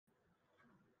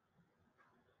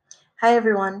Hi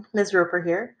everyone, Ms. Roper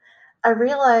here. I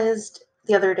realized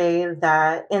the other day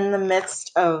that in the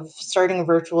midst of starting a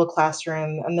virtual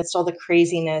classroom, amidst all the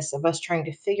craziness of us trying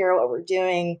to figure out what we're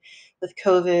doing with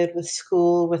COVID, with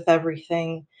school, with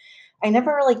everything, I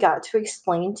never really got to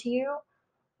explain to you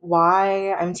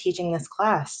why I'm teaching this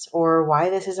class or why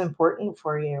this is important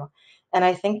for you. And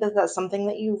I think that that's something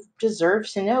that you deserve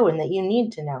to know and that you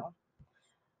need to know.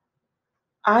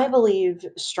 I believe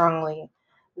strongly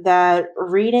that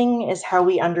reading is how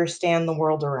we understand the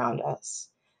world around us.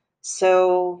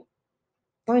 So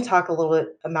let me talk a little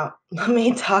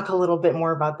bit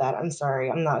more about that. I'm sorry,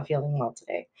 I'm not feeling well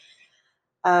today.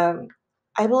 Um,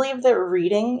 I believe that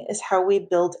reading is how we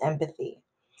build empathy.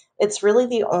 It's really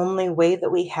the only way that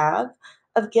we have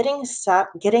of getting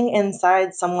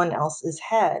inside someone else's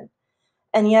head.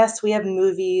 And yes, we have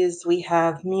movies, we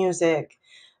have music,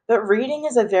 but reading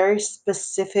is a very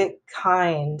specific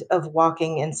kind of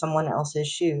walking in someone else's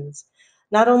shoes.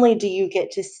 Not only do you get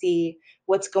to see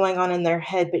what's going on in their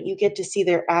head, but you get to see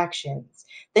their actions.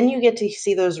 Then you get to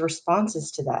see those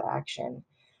responses to that action.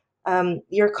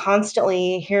 You're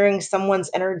constantly hearing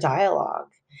someone's inner dialogue,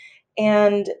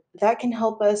 and that can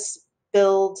help us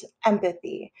build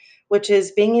empathy, which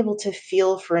is being able to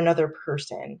feel for another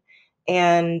person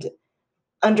and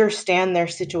understand their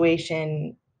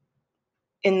situation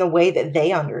in the way that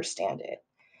they understand it.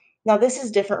 Now, this is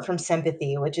different from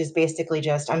sympathy, which is basically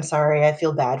just, I'm sorry, I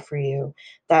feel bad for you.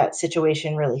 That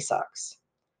situation really sucks,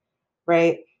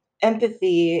 right?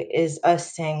 Empathy is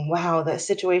us saying, wow, that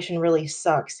situation really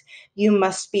sucks. You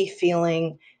must be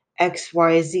feeling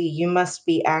XYZ. You must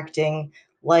be acting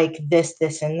like this,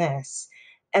 and this.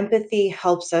 Empathy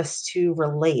helps us to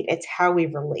relate, it's how we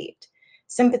relate.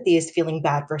 Sympathy is feeling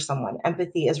bad for someone,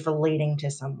 empathy is relating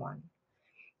to someone.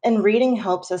 And reading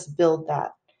helps us build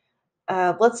that.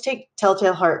 Let's take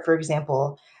Telltale Heart, for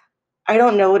example. I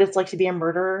don't know what it's like to be a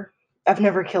murderer. I've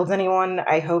never killed anyone.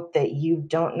 I hope that you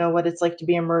don't know what it's like to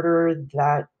be a murderer.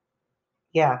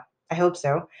 Yeah, I hope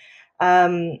so.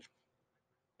 Um,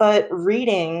 but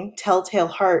reading Telltale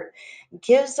Heart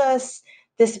gives us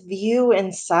this view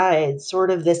inside, sort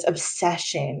of this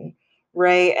obsession,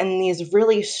 right? And these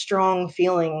really strong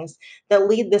feelings that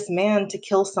lead this man to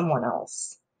kill someone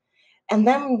else. And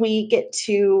then we get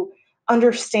to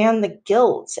understand the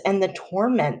guilt and the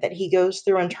torment that he goes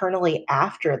through internally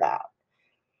after that.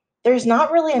 There's not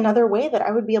really another way that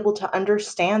I would be able to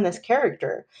understand this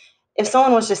character. If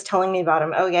someone was just telling me about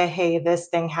him, oh yeah, hey, this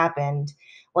thing happened,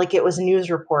 like it was a news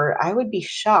report, I would be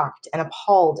shocked and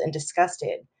appalled and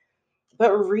disgusted.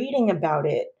 But reading about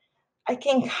it, I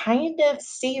can kind of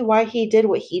see why he did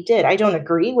what he did. I don't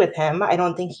agree with him. I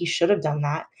don't think he should have done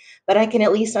that, but I can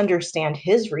at least understand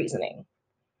his reasoning,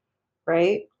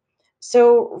 right?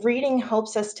 So, reading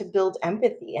helps us to build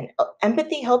empathy, and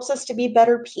empathy helps us to be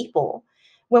better people.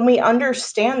 When we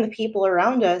understand the people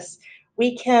around us,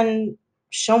 we can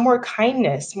show more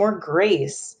kindness, more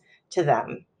grace to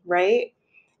them, right?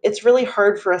 It's really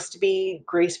hard for us to be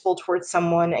graceful towards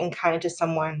someone and kind to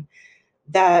someone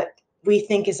that we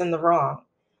think is in the wrong.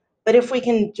 But if we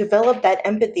can develop that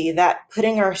empathy, that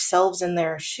putting ourselves in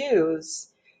their shoes,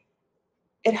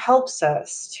 it helps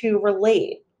us to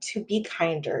relate, to be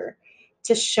kinder,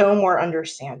 to show more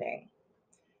understanding,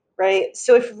 right?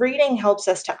 So if reading helps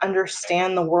us to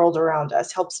understand the world around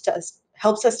us, helps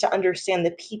us to understand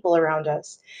the people around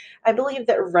us, I believe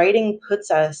that writing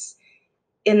puts us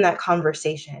in that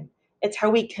conversation. It's how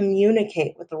we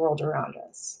communicate with the world around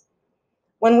us.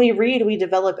 When we read, we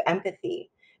develop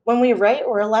empathy. When we write,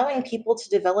 we're allowing people to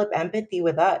develop empathy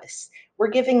with us. We're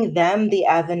giving them the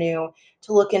avenue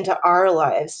to look into our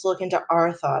lives, to look into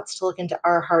our thoughts, to look into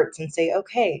our hearts and say,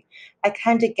 okay, I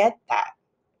kind of get that,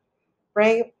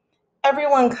 right?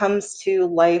 Everyone comes to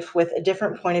life with a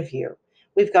different point of view.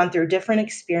 We've gone through different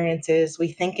experiences,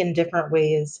 we think in different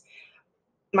ways.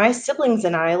 My siblings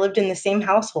and I lived in the same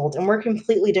household, and we're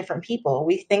completely different people.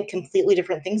 We think completely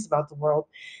different things about the world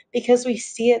because we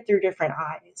see it through different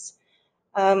eyes.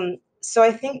 So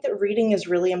I think that reading is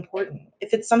really important.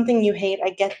 If it's something you hate, I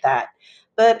get that.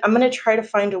 But I'm going to try to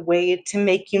find a way to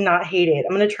make you not hate it.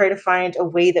 I'm going to try to find a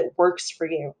way that works for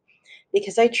you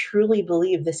because I truly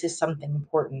believe this is something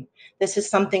important. This is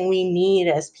something we need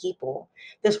as people.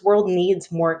 This world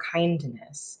needs more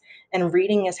kindness. And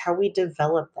reading is how we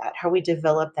develop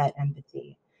that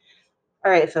empathy.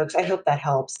 All right, folks, I hope that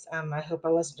helps. I hope I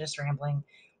wasn't just rambling.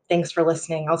 Thanks for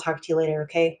listening. I'll talk to you later,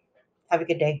 okay? Have a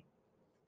good day.